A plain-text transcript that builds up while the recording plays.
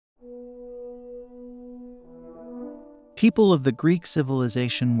People of the Greek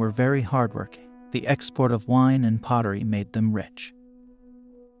civilization were very hardworking. The export of wine and pottery made them rich.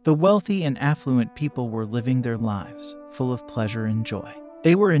 The wealthy and affluent people were living their lives, full of pleasure and joy.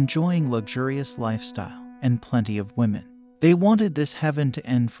 They were enjoying luxurious lifestyle and plenty of women. They wanted this heaven to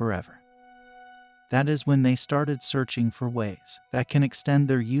end forever. That is when they started searching for ways that can extend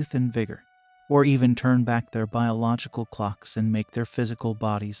their youth and vigor, or even turn back their biological clocks and make their physical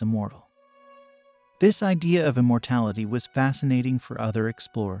bodies immortal. This idea of immortality was fascinating for other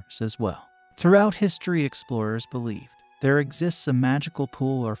explorers as well. Throughout history, explorers believed there exists a magical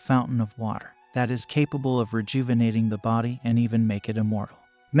pool or fountain of water that is capable of rejuvenating the body and even make it immortal.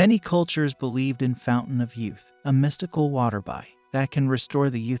 Many cultures believed in Fountain of Youth, a mystical water body that can restore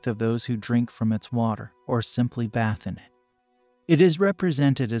the youth of those who drink from its water or simply bath in it. It is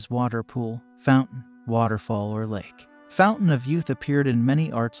represented as water pool, fountain, waterfall, or lake. Fountain of Youth appeared in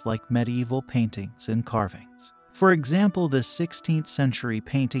many arts like medieval paintings and carvings. For example, the 16th century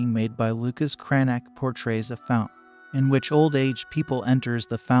painting made by Lucas Cranach portrays a fountain in which old-aged people enters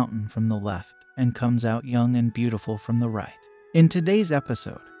the fountain from the left and comes out young and beautiful from the right. In today's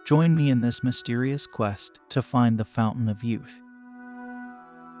episode, join me in this mysterious quest to find the Fountain of Youth.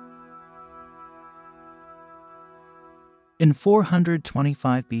 In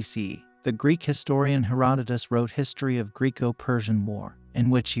 425 BC, the Greek historian Herodotus wrote History of Greco-Persian War, in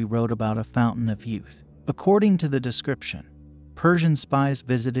which he wrote about a fountain of youth. According to the description, Persian spies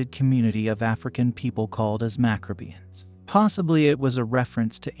visited community of African people called as Macrobians. Possibly it was a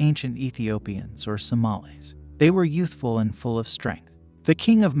reference to ancient Ethiopians or Somalis. They were youthful and full of strength. The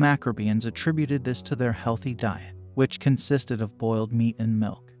king of Macrobians attributed this to their healthy diet, which consisted of boiled meat and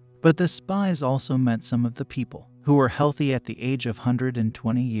milk. But the spies also met some of the people who were healthy at the age of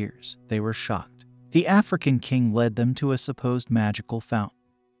 120 years. They were shocked. The African king led them to a supposed magical fountain.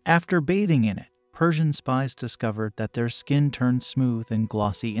 After bathing in it, Persian spies discovered that their skin turned smooth and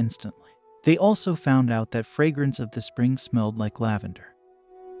glossy instantly. They also found out that fragrance of the spring smelled like lavender.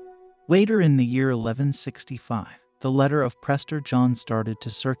 Later in the year 1165, the letter of Prester John started to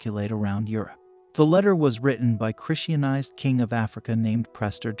circulate around Europe. The letter was written by Christianized king of Africa named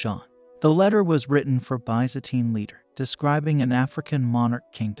Prester John. The letter was written for Byzantine leader, describing an African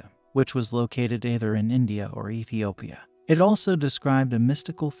monarch kingdom, which was located either in India or Ethiopia. It also described a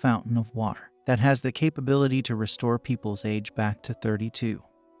mystical fountain of water that has the capability to restore people's age back to 32.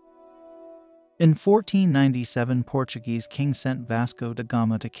 In 1497, Portuguese king sent Vasco da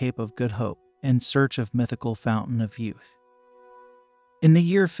Gama to Cape of Good Hope in search of mythical fountain of youth. In the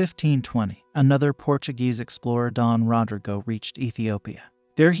year 1520, another Portuguese explorer, Dom Rodrigo, reached Ethiopia.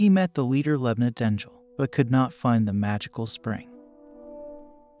 There he met the leader Lebna Dengel, but could not find the magical spring.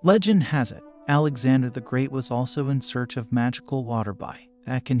 Legend has it, Alexander the Great was also in search of magical water body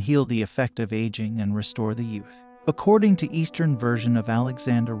that can heal the effect of aging and restore the youth. According to Eastern version of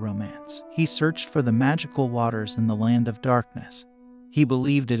Alexander romance, he searched for the magical waters in the land of darkness. He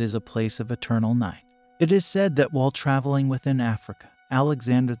believed it is a place of eternal night. It is said that while traveling within Africa,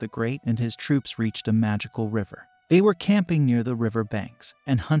 Alexander the Great and his troops reached a magical river. They were camping near the river banks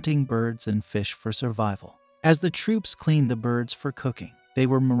and hunting birds and fish for survival. As the troops cleaned the birds for cooking, they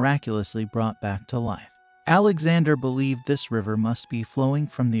were miraculously brought back to life. Alexander believed this river must be flowing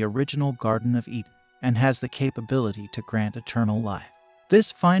from the original Garden of Eden and has the capability to grant eternal life.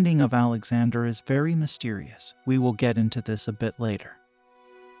 This finding of Alexander is very mysterious. We will get into this a bit later.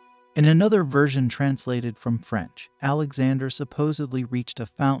 In another version translated from French, Alexander supposedly reached a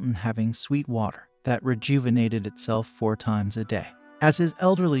fountain having sweet water that rejuvenated itself 4 times a day. As his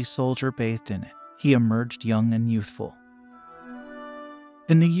elderly soldier bathed in it, he emerged young and youthful.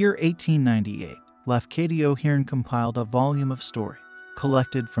 In the year 1898, Lafcadio Hearn compiled a volume of stories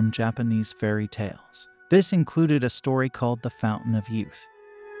collected from Japanese fairy tales. This included a story called The Fountain of Youth.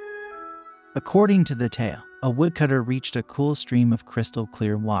 According to the tale, a woodcutter reached a cool stream of crystal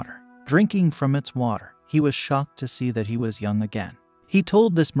clear water. Drinking from its water, he was shocked to see that he was young again. He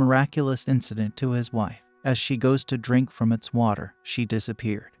told this miraculous incident to his wife. As she goes to drink from its water, she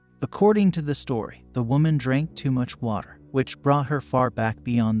disappeared. According to the story, the woman drank too much water, which brought her far back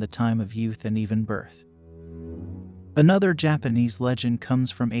beyond the time of youth and even birth. Another Japanese legend comes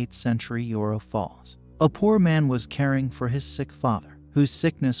from 8th century Yoro Falls. A poor man was caring for his sick father, whose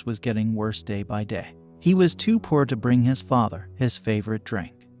sickness was getting worse day by day. He was too poor to bring his father his favorite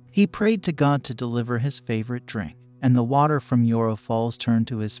drink. He prayed to God to deliver his favorite drink, and the water from Yoro Falls turned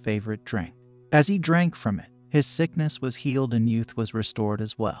to his favorite drink. As he drank from it, his sickness was healed and youth was restored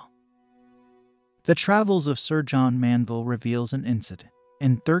as well. The Travels of Sir John Manville reveals an incident.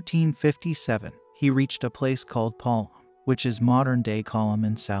 In 1357, he reached a place called Palam, which is modern-day Kollam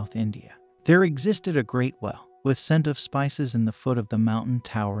in South India. There existed a great well, with scent of spices in the foot of the mountain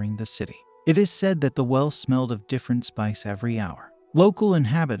towering the city. It is said that the well smelled of different spice every hour. Local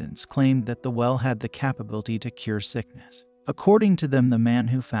inhabitants claimed that the well had the capability to cure sickness. According to them, the man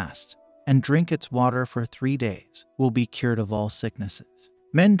who fasts and drink its water for 3 days will be cured of all sicknesses.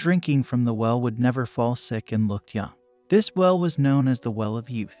 Men drinking from the well would never fall sick and look young. This well was known as the Well of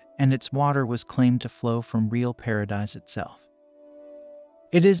Youth, and its water was claimed to flow from real paradise itself.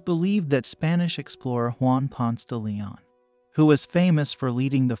 It is believed that Spanish explorer Juan Ponce de Leon, who was famous for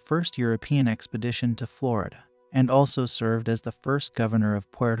leading the first European expedition to Florida and also served as the first governor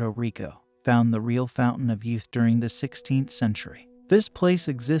of Puerto Rico, found the real fountain of youth during the 16th century. This place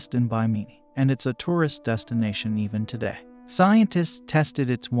exists in Bimini, and it's a tourist destination even today. Scientists tested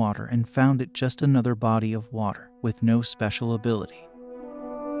its water and found it just another body of water with no special ability.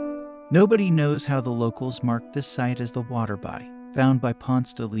 Nobody knows how the locals marked this site as the water body found by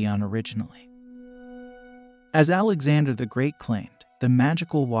Ponce de Leon originally. As Alexander the Great claimed, the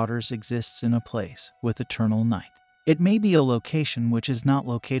magical waters exists in a place with eternal night. It may be a location which is not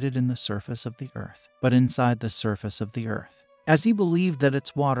located in the surface of the earth, but inside the surface of the earth. As he believed that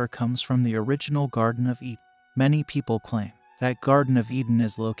its water comes from the original Garden of Eden, many people claim that Garden of Eden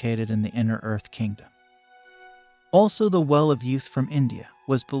is located in the inner earth kingdom. Also, the Well of Youth from India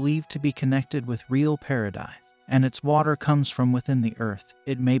was believed to be connected with real paradise, and its water comes from within the earth.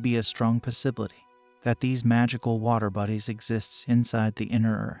 It may be a strong possibility that these magical water bodies exist inside the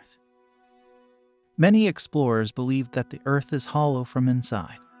inner earth. Many explorers believe that the earth is hollow from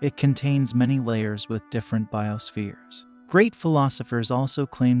inside. It contains many layers with different biospheres. Great philosophers also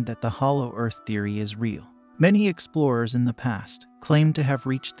claimed that the hollow earth theory is real. Many explorers in the past claimed to have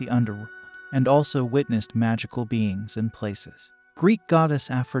reached the underworld and also witnessed magical beings and places. Greek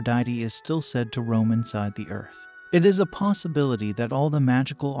goddess Aphrodite is still said to roam inside the earth. It is a possibility that all the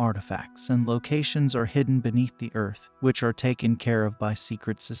magical artifacts and locations are hidden beneath the earth, which are taken care of by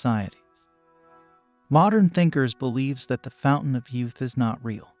secret societies. Modern thinkers believe that the fountain of youth is not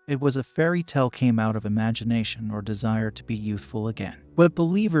real. It was a fairy tale came out of imagination or desire to be youthful again. But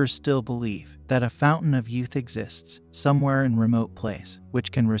believers still believe that a fountain of youth exists somewhere in a remote place,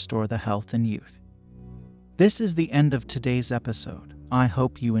 which can restore the health and youth. This is the end of today's episode. I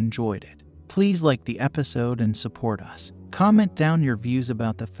hope you enjoyed it. Please like the episode and support us. Comment down your views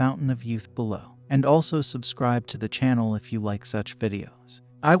about the Fountain of Youth below, and also subscribe to the channel if you like such videos.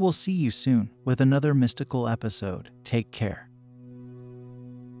 I will see you soon with another mystical episode. Take care.